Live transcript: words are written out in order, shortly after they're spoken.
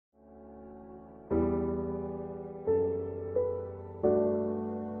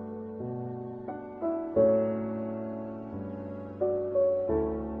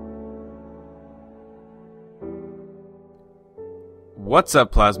What's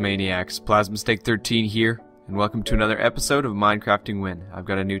up, Plasmaniacs? PlasmaSteak13 here, and welcome to another episode of Minecrafting Win. I've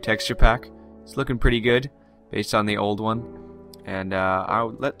got a new texture pack. It's looking pretty good, based on the old one. And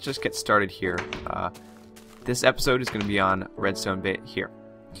let's just get started here. This episode is going to be on Redstone bit here.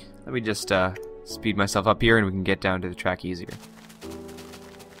 Let me just speed myself up here, and we can get down to the track easier.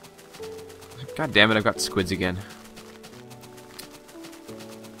 God damn it, I've got squids again.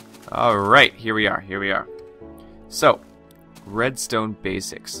 Alright, here we are. So, Redstone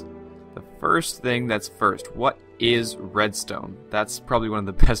basics. The first thing that's first, what is redstone? That's probably one of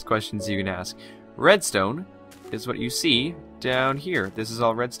the best questions you can ask. Redstone is what you see down here. This is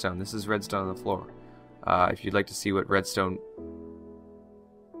all redstone. This is redstone on the floor. If you'd like to see what redstone...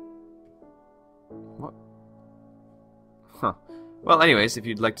 What? Huh. Well, anyways, if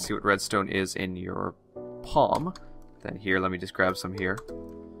you'd like to see what redstone is in your palm, then here, let me just grab some here.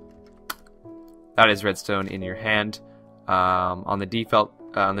 That is redstone in your hand. On the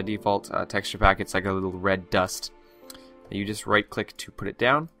default texture pack, it's like a little red dust. You just right-click to put it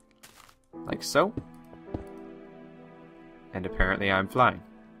down, like so. And apparently, I'm flying.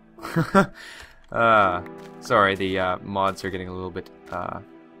 Sorry, the mods are getting a little bit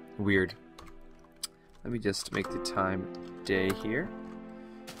weird. Let me just make the time day here.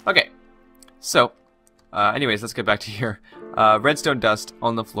 Okay, so anyways, let's get back to here. Redstone dust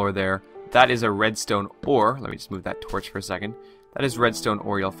on the floor there. That is a redstone ore. Let me just move that torch for a second. That is redstone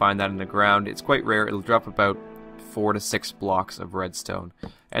ore. You'll find that in the ground. It's quite rare. It'll drop about 4 to 6 blocks of redstone.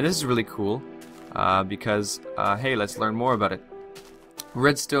 And this is really cool because, hey, let's learn more about it.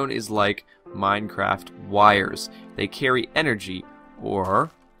 Redstone is like Minecraft wires. They carry energy or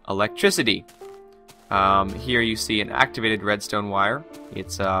electricity. Here you see an activated redstone wire.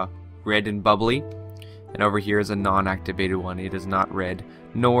 It's red and bubbly. And over here is a non-activated one. It is not red,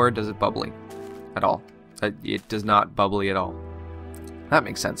 nor does it bubbly at all. It does not bubbly at all. That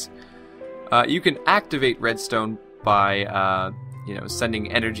makes sense. You can activate redstone by,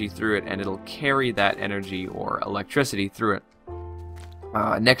 sending energy through it, and it'll carry that energy or electricity through it.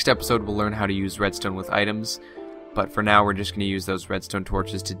 Next episode, we'll learn how to use redstone with items, but for now, we're just going to use those redstone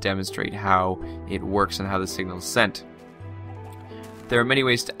torches to demonstrate how it works and how the signal is sent. There are many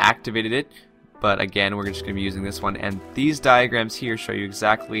ways to activate it. But again, we're just going to be using this one, and these diagrams here show you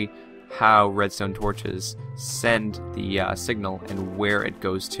exactly how redstone torches send the signal and where it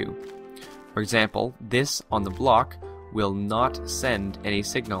goes to. For example, this on the block will not send any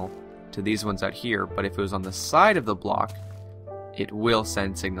signal to these ones out here, but if it was on the side of the block, it will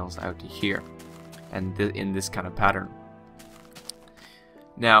send signals out to here, and in this kind of pattern.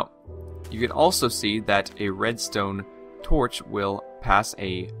 Now, you can also see that a redstone torch will pass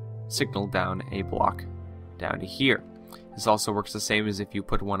a signal down a block down to here. This also works the same as if you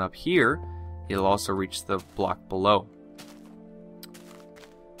put one up here, it'll also reach the block below.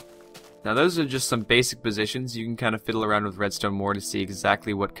 Now those are just some basic positions. You can kind of fiddle around with redstone more to see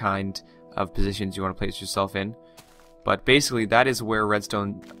exactly what kind of positions you want to place yourself in. But basically that is where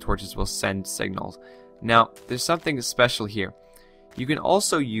redstone torches will send signals. Now there's something special here. You can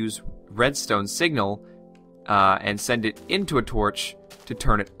also use redstone signal and send it into a torch to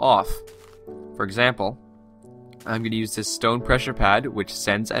turn it off. For example, I'm going to use this stone pressure pad, which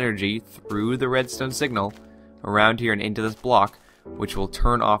sends energy through the redstone signal around here and into this block, which will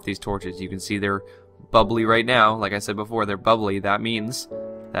turn off these torches. You can see they're bubbly right now. Like I said before, they're bubbly. That means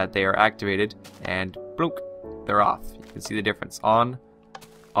that they are activated, and bloop, they're off. You can see the difference. On,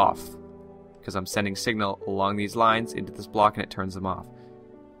 off. Because I'm sending signal along these lines into this block, and it turns them off.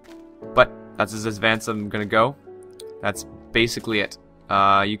 But that's as advanced as I'm going to go. That's basically it.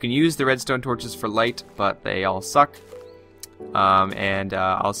 You can use the redstone torches for light, but they all suck.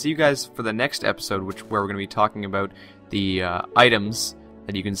 I'll see you guys for the next episode, where we're going to be talking about the items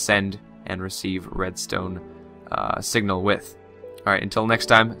that you can send and receive redstone signal with. Alright, until next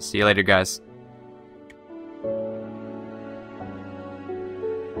time, see you later, guys.